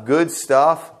enough good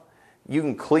stuff? You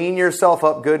can clean yourself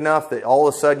up good enough that all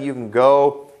of a sudden you can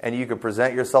go and you can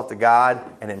present yourself to God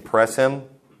and impress Him?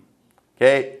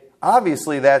 Okay?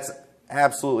 Obviously, that's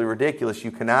absolutely ridiculous.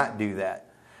 You cannot do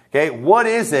that. Okay? What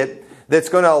is it that's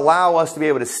going to allow us to be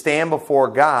able to stand before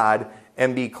God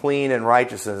and be clean and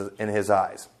righteous in His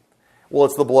eyes? Well,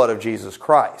 it's the blood of Jesus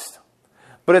Christ.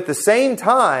 But at the same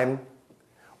time,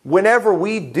 whenever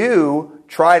we do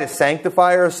try to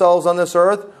sanctify ourselves on this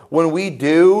earth, when we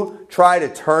do try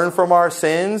to turn from our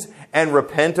sins and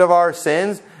repent of our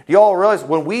sins, do you all realize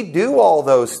when we do all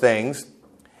those things,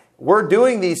 we're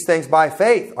doing these things by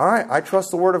faith. All right, I trust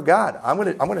the Word of God. I'm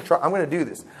going to do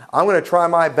this. I'm going to try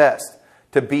my best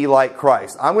to be like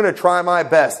Christ. I'm going to try my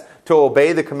best to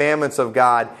obey the commandments of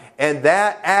God. And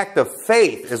that act of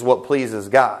faith is what pleases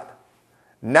God.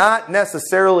 Not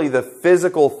necessarily the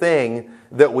physical thing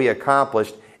that we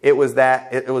accomplished. It was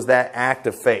that act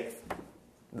of faith.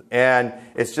 And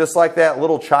it's just like that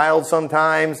little child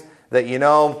sometimes that,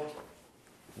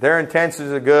 their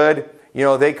intentions are good.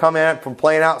 They come in from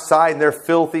playing outside and they're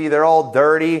filthy, they're all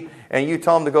dirty, and you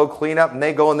tell them to go clean up, and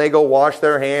they go wash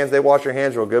their hands. They wash their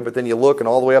hands real good, but then you look and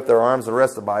all the way up their arms, the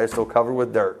rest of the body is still covered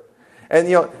with dirt. And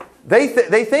they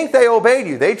think they obeyed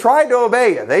you. They tried to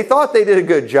obey you. They thought they did a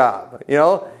good job.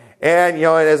 And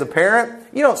as a parent,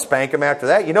 you don't spank them after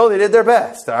that. They did their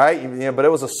best, all right? But it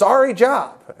was a sorry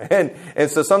job, and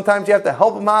so sometimes you have to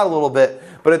help them out a little bit.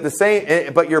 But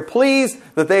but you're pleased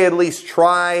that they at least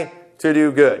try to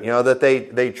do good. That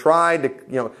they tried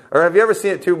to, or have you ever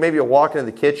seen it too? Maybe you walked into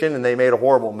the kitchen and they made a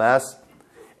horrible mess,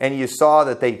 and you saw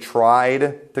that they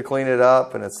tried to clean it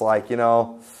up, and it's like,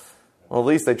 well, at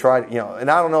least they tried, and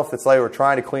I don't know if it's like they were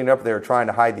trying to clean it up or they were trying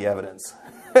to hide the evidence.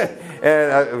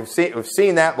 And we've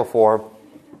seen that before.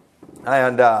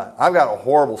 And I've got a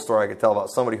horrible story I could tell about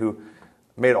somebody who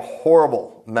made a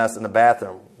horrible mess in the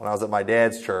bathroom when I was at my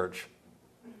dad's church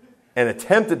and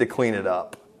attempted to clean it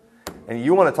up. And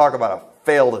you want to talk about a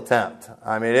failed attempt.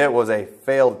 I mean, it was a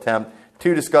failed attempt,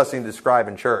 too disgusting to describe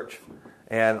in church.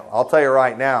 And I'll tell you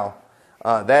right now,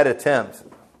 that attempt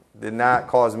did not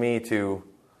cause me to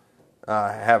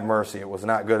have mercy. It was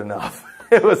not good enough.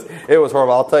 It was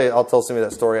horrible. I'll tell somebody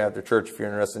that story after church if you're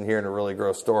interested in hearing a really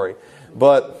gross story.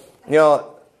 But he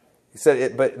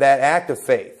said, but that act of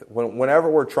faith, whenever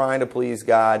we're trying to please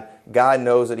God, God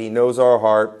knows it. He knows our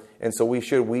heart, and so we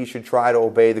should try to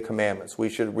obey the commandments. We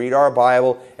should read our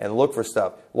Bible and look for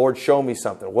stuff. Lord, show me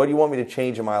something. What do you want me to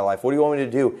change in my life? What do you want me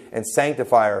to do? And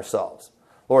sanctify ourselves.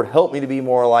 Lord, help me to be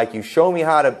more like you. Show me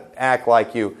how to act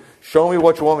like you. Show me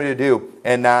what you want me to do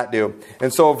and not do.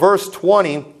 And so verse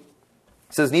 20.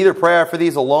 It says, neither pray I for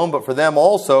these alone, but for them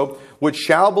also, which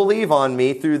shall believe on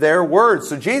me through their words.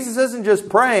 So Jesus isn't just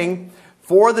praying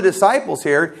for the disciples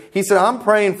here. He said, I'm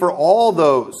praying for all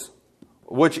those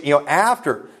which,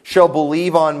 after shall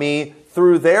believe on me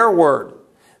through their word,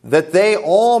 that they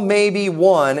all may be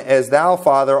one, as thou,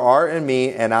 Father, art in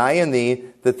me, and I in thee,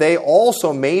 that they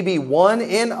also may be one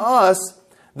in us,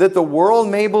 that the world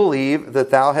may believe that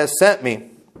thou hast sent me.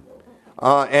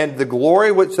 And the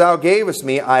glory which thou gavest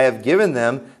me, I have given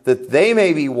them, that they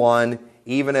may be one,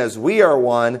 even as we are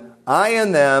one, I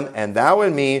in them, and thou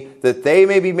in me, that they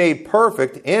may be made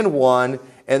perfect in one,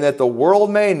 and that the world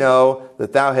may know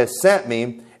that thou hast sent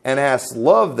me, and hast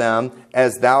loved them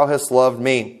as thou hast loved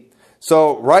me.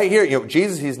 So right here,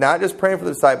 Jesus, He's not just praying for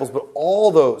the disciples, but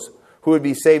all those who would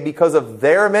be saved because of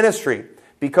their ministry,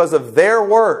 because of their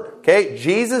word. Okay,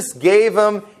 Jesus gave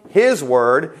them His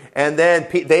word, and then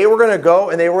they were going to go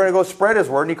and they were going to go spread His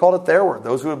word, and He called it their word.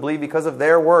 Those who would believe because of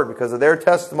their word, because of their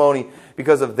testimony,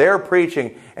 because of their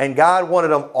preaching. And God wanted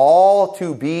them all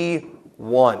to be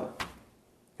one.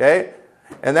 Okay?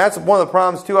 And that's one of the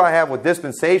problems too I have with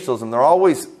dispensationalism. They're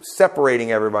always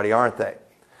separating everybody, aren't they?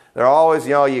 They're always,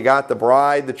 you got the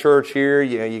bride, the church here,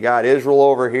 you got Israel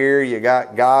over here, you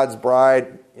got God's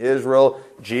bride, Israel,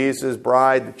 Jesus'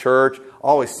 bride, the church,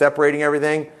 always separating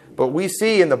everything. But we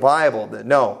see in the Bible that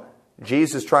no,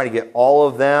 Jesus is trying to get all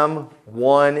of them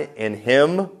one in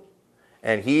Him,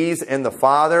 and He's in the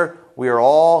Father. We are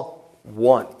all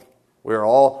one. We are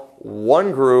all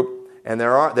one group, and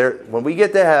when we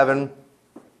get to heaven,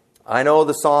 I know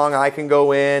the song, I Can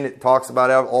Go In, it talks about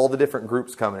all the different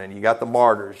groups coming in. You got the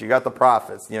martyrs, you got the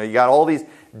prophets, you got all these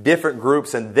different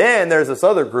groups, and then there's this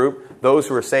other group, those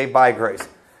who are saved by grace.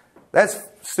 That's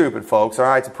stupid, folks, all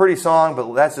right? It's a pretty song,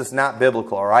 but that's just not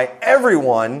biblical, all right?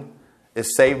 Everyone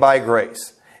is saved by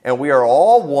grace, and we are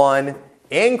all one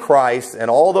in Christ, and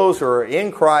all those who are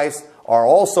in Christ are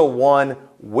also one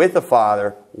with the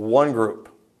Father, one group.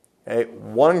 Okay?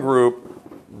 One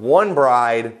group, one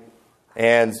bride,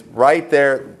 and right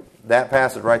there, that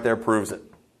passage right there proves it.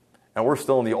 And we're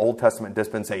still in the Old Testament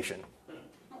dispensation.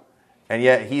 And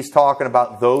yet he's talking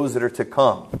about those that are to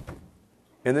come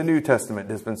in the New Testament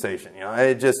dispensation.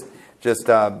 It just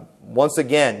once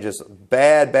again, just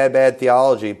bad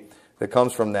theology that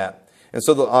comes from that. And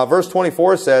so verse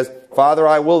 24 says, Father,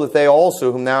 I will that they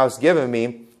also, whom thou hast given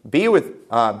me, be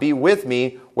with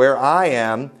me where I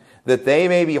am, that they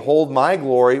may behold my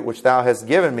glory, which thou hast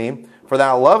given me, for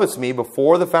thou lovest me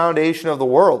before the foundation of the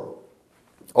world.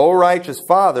 O righteous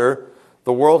Father,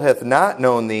 the world hath not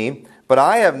known thee, but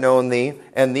I have known thee,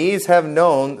 and these have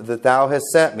known that thou hast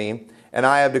sent me, and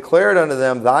I have declared unto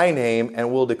them thy name,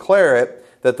 and will declare it,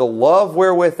 that the love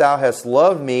wherewith thou hast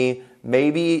loved me may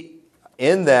be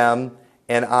in them,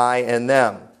 and I in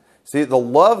them. See, the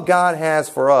love God has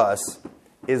for us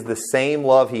is the same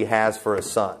love He has for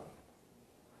His Son.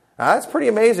 Now, that's pretty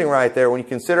amazing right there when you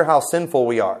consider how sinful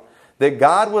we are. That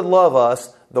God would love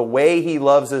us the way He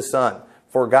loves His Son.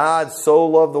 For God so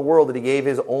loved the world that He gave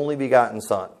His only begotten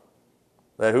Son,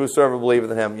 that whosoever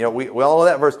believeth in Him. We all know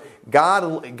that verse.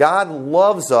 God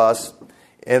loves us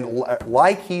and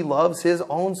like He loves His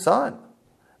own Son.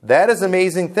 That is an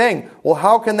amazing thing. Well,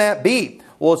 how can that be?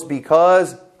 Well, it's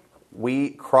because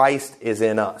Christ is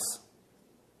in us.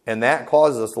 And that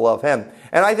causes us to love Him.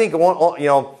 And I think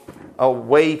a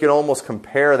way you can almost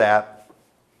compare that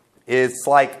is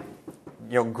like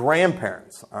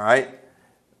grandparents, all right?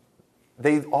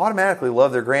 They automatically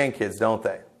love their grandkids, don't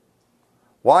they?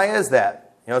 Why is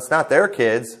that? It's not their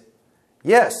kids.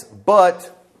 Yes,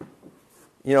 but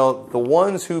the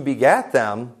ones who begat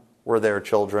them were their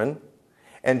children.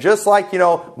 And just like,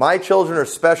 my children are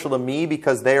special to me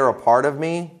because they are a part of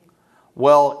me,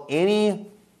 well, any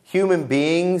human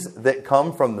beings that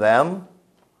come from them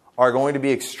are going to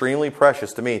be extremely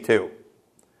precious to me too.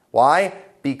 Why?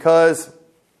 Because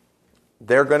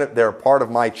they're a part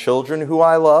of my children who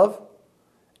I love,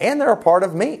 and they're a part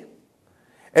of me.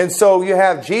 And so you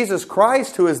have Jesus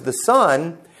Christ, who is the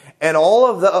Son, and all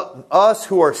of us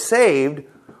who are saved,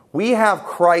 we have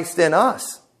Christ in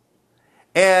us.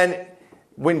 And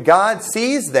when God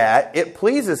sees that, it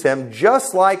pleases Him,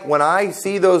 just like when I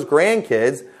see those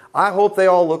grandkids, I hope they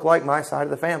all look like my side of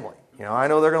the family. I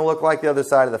know they're going to look like the other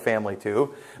side of the family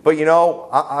too. But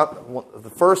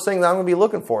the first thing that I'm going to be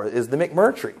looking for is the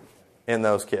McMurtry in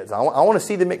those kids. I want to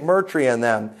see the McMurtry in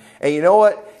them. And you know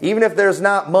what? Even if there's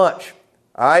not much,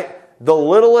 all right, the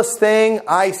littlest thing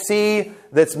I see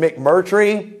that's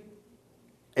McMurtry,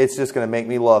 it's just going to make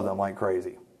me love them like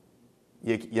crazy.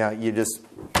 You're not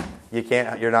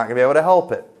going to be able to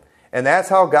help it. And that's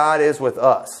how God is with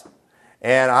us.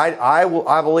 And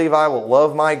I believe I will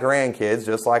love my grandkids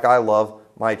just like I love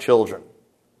my children.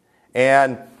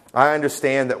 And I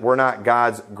understand that we're not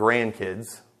God's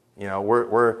grandkids.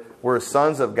 We're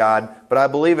sons of God. But I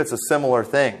believe it's a similar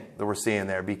thing that we're seeing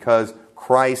there because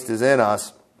Christ is in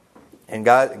us. And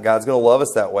God's going to love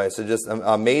us that way. So just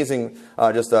amazing,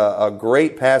 just a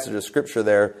great passage of Scripture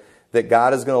there that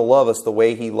God is going to love us the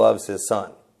way He loves His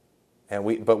Son.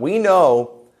 But we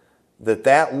know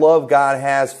that love God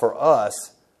has for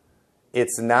us,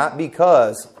 it's not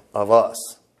because of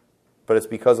us, but it's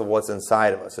because of what's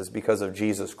inside of us. It's because of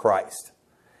Jesus Christ.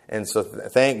 And so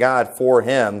thank God for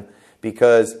Him,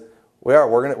 because we're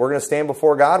going to stand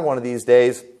before God one of these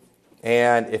days,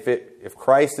 and if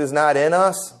Christ is not in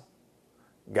us,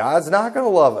 God's not going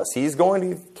to love us. He's going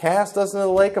to cast us into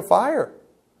the lake of fire.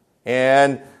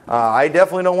 And I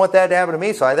definitely don't want that to happen to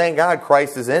me, so I thank God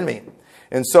Christ is in me.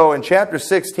 And so in chapter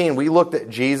 16, we looked at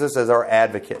Jesus as our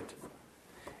advocate.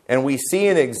 And we see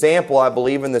an example, I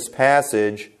believe, in this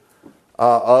passage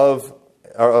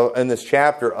in this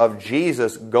chapter of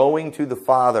Jesus going to the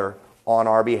Father on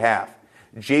our behalf.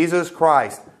 Jesus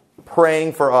Christ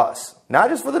praying for us. Not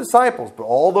just for the disciples, but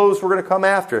all those who are going to come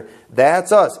after.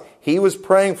 That's us. He was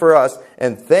praying for us.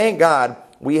 And thank God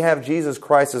we have Jesus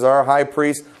Christ as our high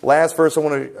priest. Last verse I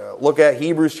want to look at,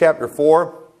 Hebrews chapter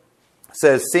 4.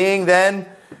 Says, seeing then,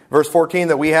 verse 14,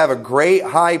 that we have a great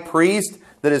high priest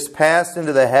that is passed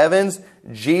into the heavens,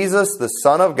 Jesus, the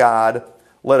Son of God,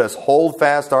 let us hold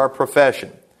fast our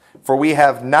profession. For we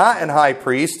have not an high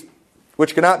priest,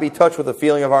 which cannot be touched with the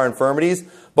feeling of our infirmities,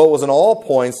 but was in all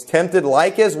points tempted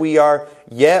like as we are,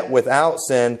 yet without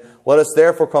sin. Let us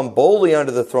therefore come boldly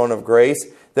unto the throne of grace,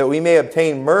 that we may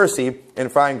obtain mercy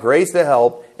and find grace to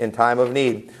help in time of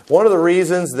need. One of the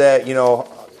reasons that,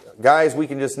 guys, we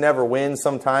can just never win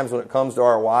sometimes when it comes to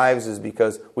our wives is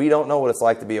because we don't know what it's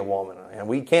like to be a woman. And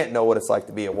we can't know what it's like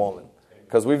to be a woman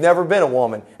because we've never been a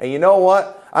woman. And you know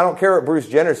what? I don't care what Bruce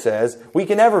Jenner says. We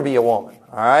can never be a woman.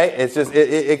 All right? It's just,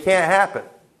 it can't happen.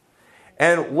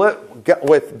 And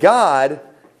with God,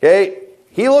 okay,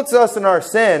 He looks at us in our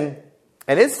sin,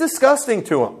 and it's disgusting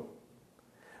to Him.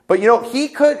 But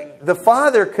the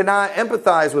Father cannot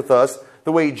empathize with us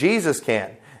the way Jesus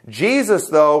can. Jesus,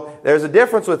 though, there's a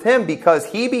difference with Him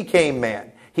because He became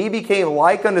man. He became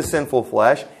like unto sinful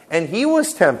flesh, and He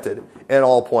was tempted in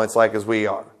all points like as we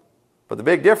are. But the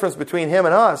big difference between Him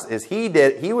and us is He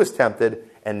was tempted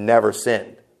and never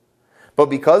sinned. But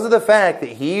because of the fact that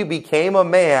He became a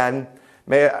man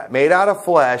made out of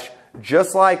flesh,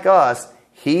 just like us,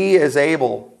 He is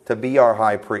able to be our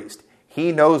high priest.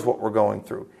 He knows what we're going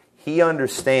through. He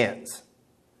understands.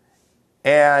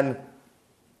 And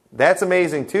that's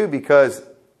amazing too because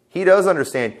He does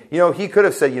understand. He could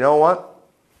have said, you know what?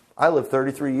 I lived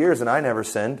 33 years and I never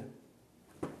sinned.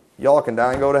 Y'all can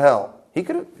die and go to hell. He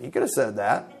could have said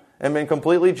that and been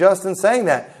completely just in saying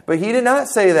that. But He did not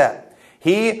say that.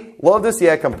 He loved us. He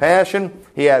had compassion.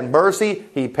 He had mercy.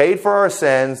 He paid for our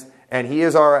sins. And He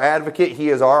is our advocate. He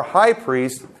is our high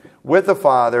priest with the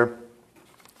Father.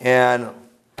 And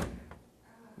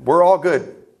we're all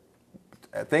good.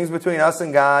 Things between us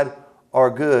and God are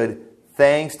good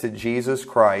thanks to Jesus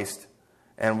Christ.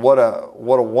 And what a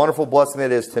wonderful blessing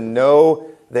it is to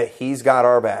know that He's got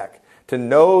our back. To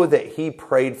know that He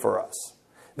prayed for us.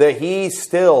 That He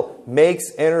still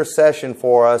makes intercession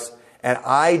for us. And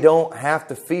I don't have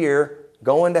to fear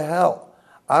going to hell.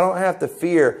 I don't have to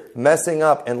fear messing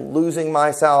up and losing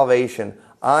my salvation.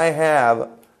 I have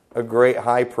a great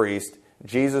high priest,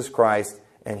 Jesus Christ,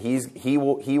 and He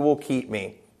will keep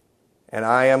me. And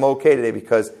I am okay today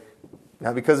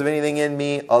not because of anything in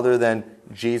me other than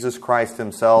Jesus Christ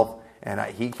Himself. And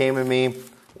He came to me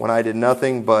when I did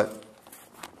nothing but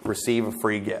receive a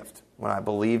free gift. When I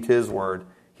believed His word,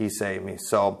 He saved me.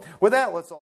 So with that, let's all